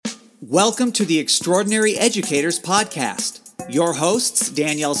Welcome to the Extraordinary Educators Podcast. Your hosts,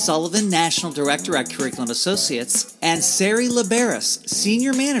 Danielle Sullivan, National Director at Curriculum Associates, and Sari Liberis,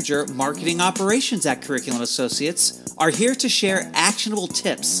 Senior Manager, Marketing Operations at Curriculum Associates, are here to share actionable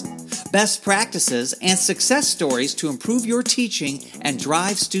tips, best practices, and success stories to improve your teaching and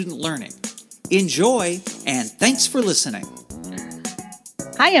drive student learning. Enjoy, and thanks for listening.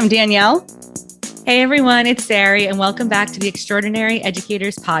 Hi, I'm Danielle. Hey everyone, it's Sari, and welcome back to the Extraordinary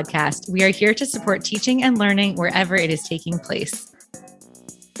Educators Podcast. We are here to support teaching and learning wherever it is taking place.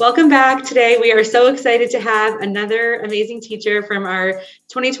 Welcome back. Today, we are so excited to have another amazing teacher from our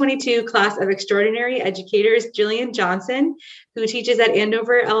 2022 class of Extraordinary Educators, Jillian Johnson, who teaches at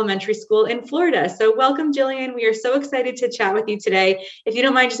Andover Elementary School in Florida. So welcome, Jillian. We are so excited to chat with you today. If you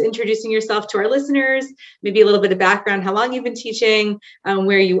don't mind just introducing yourself to our listeners, maybe a little bit of background, how long you've been teaching,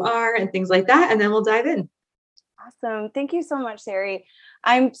 where you are, and things like that, and then we'll dive in. Awesome. Thank you so much, Sari.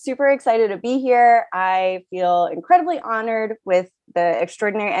 I'm super excited to be here. I feel incredibly honored with the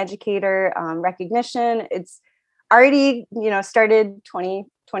Extraordinary Educator recognition. It's already, started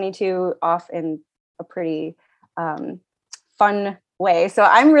 2022 off in a pretty fun way. So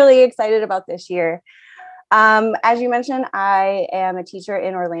I'm really excited about this year. As you mentioned, I am a teacher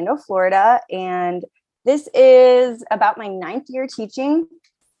in Orlando, Florida, and this is about my 9th year teaching.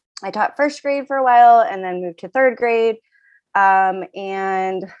 I taught first grade for a while and then moved to 3rd grade.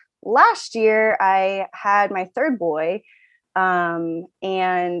 And last year I had my 3rd boy.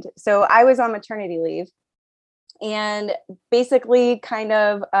 And so I was on maternity leave and basically kind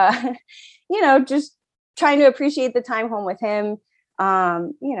of, just trying to appreciate the time home with him.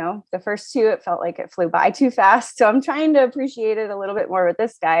 The first 2, it felt like it flew by too fast. So I'm trying to appreciate it a little bit more with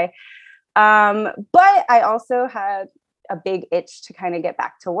this guy. But I also had a big itch to kind of get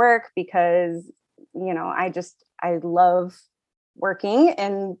back to work because, I love working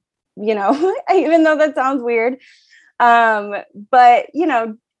and, even though that sounds weird, but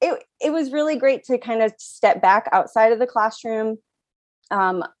it was really great to kind of step back outside of the classroom.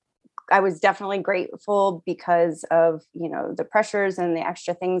 I was definitely grateful because of, the pressures and the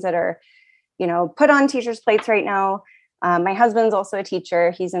extra things that are, put on teachers' plates right now. My husband's also a teacher.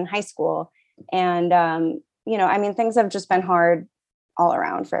 He's in high school. And, things have just been hard all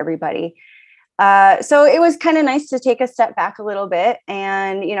around for everybody. So it was kind of nice to take a step back a little bit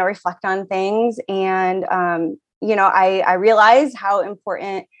and, reflect on things. And, I realized how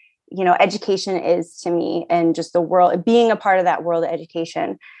important, education is to me and just the world, being a part of that world of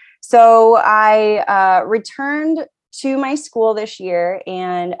education. So I returned to my school this year,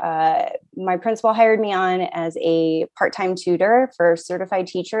 and my principal hired me on as a part-time tutor for certified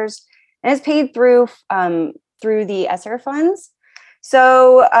teachers, and it's paid through the ESSER funds.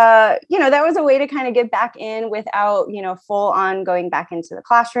 So, that was a way to kind of get back in without, full on going back into the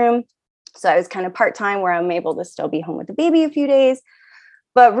classroom. So I was kind of part-time where I'm able to still be home with the baby a few days.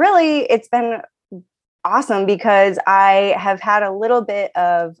 But really, it's been awesome because I have had a little bit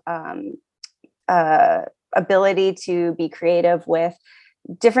of ability to be creative with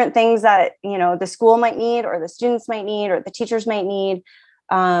different things that, the school might need or the students might need or the teachers might need.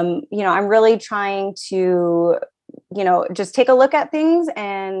 I'm really trying to, just take a look at things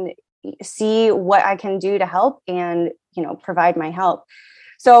and see what I can do to help and, provide my help.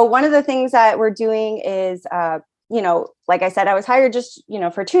 So one of the things that we're doing is, like I said, I was hired just,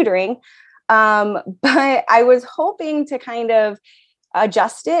 for tutoring. But I was hoping to kind of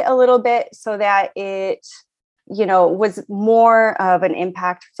adjust it a little bit so that it, was more of an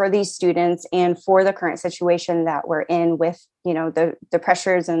impact for these students and for the current situation that we're in with, the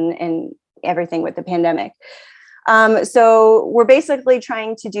pressures and everything with the pandemic. So we're basically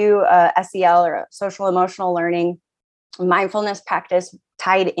trying to do a SEL or a social emotional learning mindfulness practice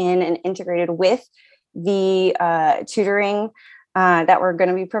tied in and integrated with the tutoring that we're going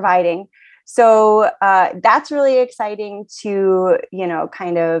to be providing. So that's really exciting to,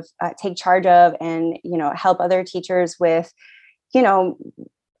 kind of take charge of and, help other teachers with,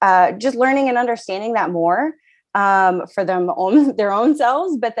 just learning and understanding that more for their own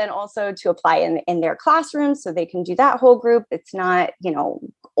selves, but then also to apply in their classrooms so they can do that whole group. It's not,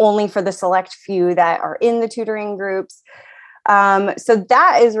 only for the select few that are in the tutoring groups. So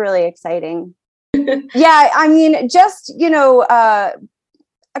that is really exciting. Yeah, just,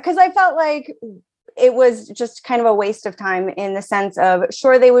 because I felt like it was just kind of a waste of time in the sense of,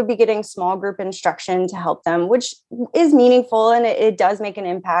 sure, they would be getting small group instruction to help them, which is meaningful and it does make an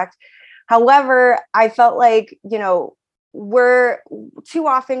impact. However, I felt like, we're too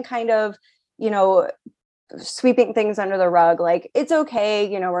often kind of, sweeping things under the rug. Like, it's okay,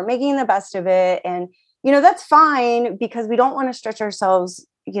 we're making the best of it. And, that's fine because we don't want to stretch ourselves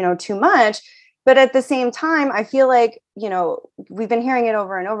too much. But at the same time, I feel like, we've been hearing it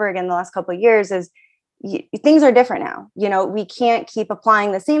over and over again the last couple of years is things are different now. We can't keep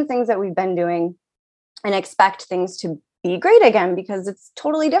applying the same things that we've been doing and expect things to be great again, because it's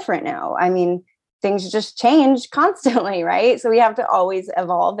totally different now. I mean, things just change constantly, right? So we have to always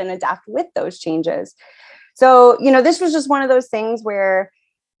evolve and adapt with those changes. So, this was just one of those things where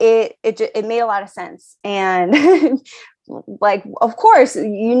it made a lot of sense. And like, of course,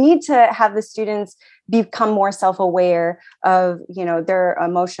 you need to have the students become more self-aware of, their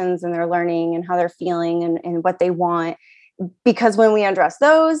emotions and their learning and how they're feeling and what they want. Because when we address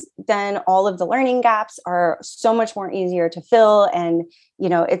those, then all of the learning gaps are so much more easier to fill. And,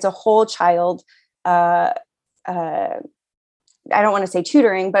 it's a whole child, I don't want to say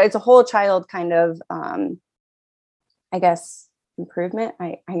tutoring, but it's a whole child kind of, I guess, improvement.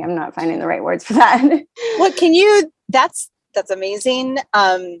 I am not finding the right words for that. Well, that's amazing.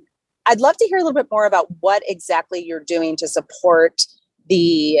 I'd love to hear a little bit more about what exactly you're doing to support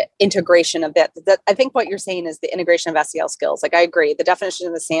the integration of that. I think what you're saying is the integration of SEL skills. Like, I agree. The definition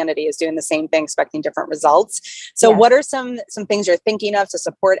of insanity is doing the same thing, expecting different results. So yes. What are some things you're thinking of to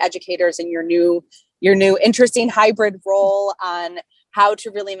support educators in your new interesting hybrid role on how to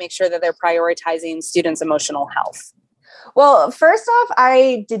really make sure that they're prioritizing students' emotional health? Well, first off,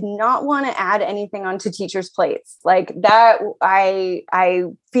 I did not want to add anything onto teachers' plates like that. I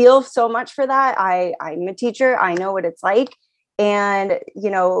feel so much for that. I'm a teacher. I know what it's like. And,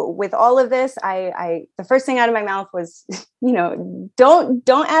 with all of this, the first thing out of my mouth was, don't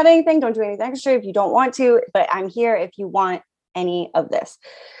add anything. Don't do anything extra if you don't want to, but I'm here if you want any of this.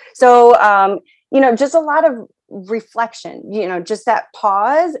 So, just a lot of reflection, just that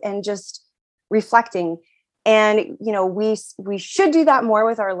pause and just reflecting. And, we should do that more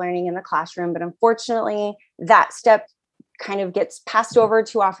with our learning in the classroom, but unfortunately that step kind of gets passed over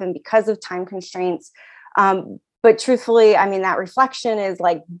too often because of time constraints. But truthfully, I mean, that reflection is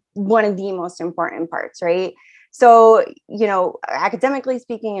like one of the most important parts, right? So, academically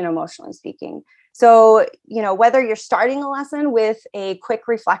speaking and emotionally speaking. So, whether you're starting a lesson with a quick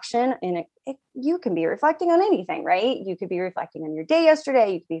reflection, and you can be reflecting on anything, right? You could be reflecting on your day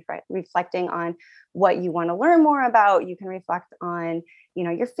yesterday. You could be reflecting on what you want to learn more about. You can reflect on,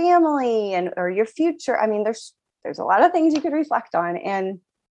 your family or your future. I mean, there's a lot of things you could reflect on, and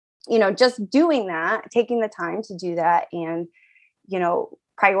just doing that, taking the time to do that, and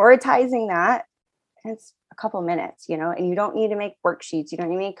prioritizing that. It's a couple minutes, and you don't need to make worksheets. You don't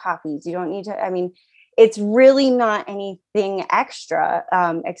need to make copies. You don't need to, it's really not anything extra,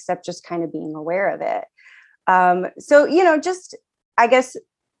 except just kind of being aware of it. So, just, I guess,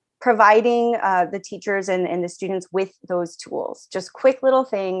 providing the teachers and the students with those tools, just quick little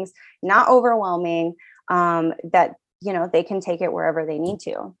things, not overwhelming, that, they can take it wherever they need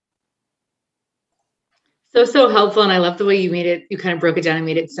to. So helpful. And I love the way you kind of broke it down and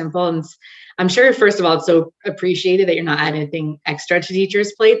made it simple. And I'm sure, first of all, it's so appreciated that you're not adding anything extra to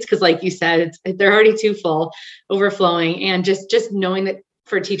teachers' plates. Cause like you said, they're already too full, overflowing. And just knowing that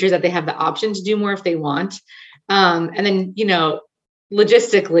for teachers that they have the option to do more if they want. And then,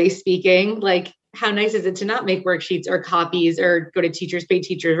 logistically speaking, like, how nice is it to not make worksheets or copies or go to teachers, pay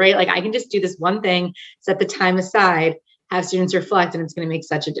teachers, right? Like, I can just do this one thing, set the time aside, have students reflect, and it's going to make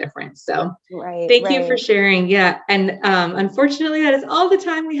such a difference. So thank you for sharing. Yeah. And unfortunately, that is all the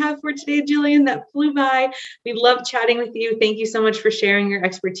time we have for today, Jillian. That flew by. We love chatting with you. Thank you so much for sharing your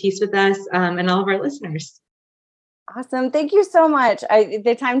expertise with us and all of our listeners. Awesome. Thank you so much.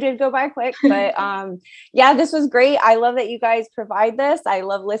 The time did go by quick, but yeah, this was great. I love that you guys provide this. I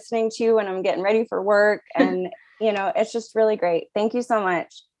love listening to you when I'm getting ready for work, and it's just really great. Thank you so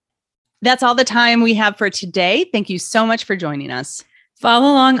much. That's all the time we have for today. Thank you so much for joining us.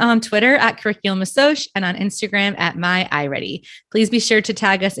 Follow along on Twitter at Curriculum Assoc and on Instagram at MyIReady. Please be sure to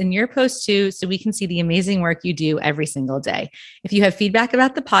tag us in your posts too, so we can see the amazing work you do every single day. If you have feedback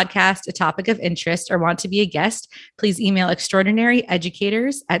about the podcast, a topic of interest, or want to be a guest, please email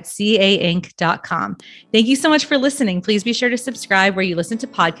extraordinaryeducators@cainc.com. Thank you so much for listening. Please be sure to subscribe where you listen to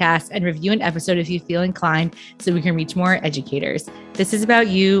podcasts and review an episode if you feel inclined, so we can reach more educators. This is about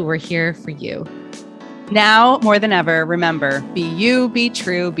you. We're here for you. Now, more than ever, remember, be you, be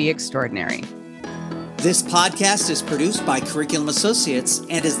true, be extraordinary. This podcast is produced by Curriculum Associates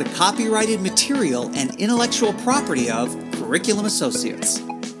and is the copyrighted material and intellectual property of Curriculum Associates.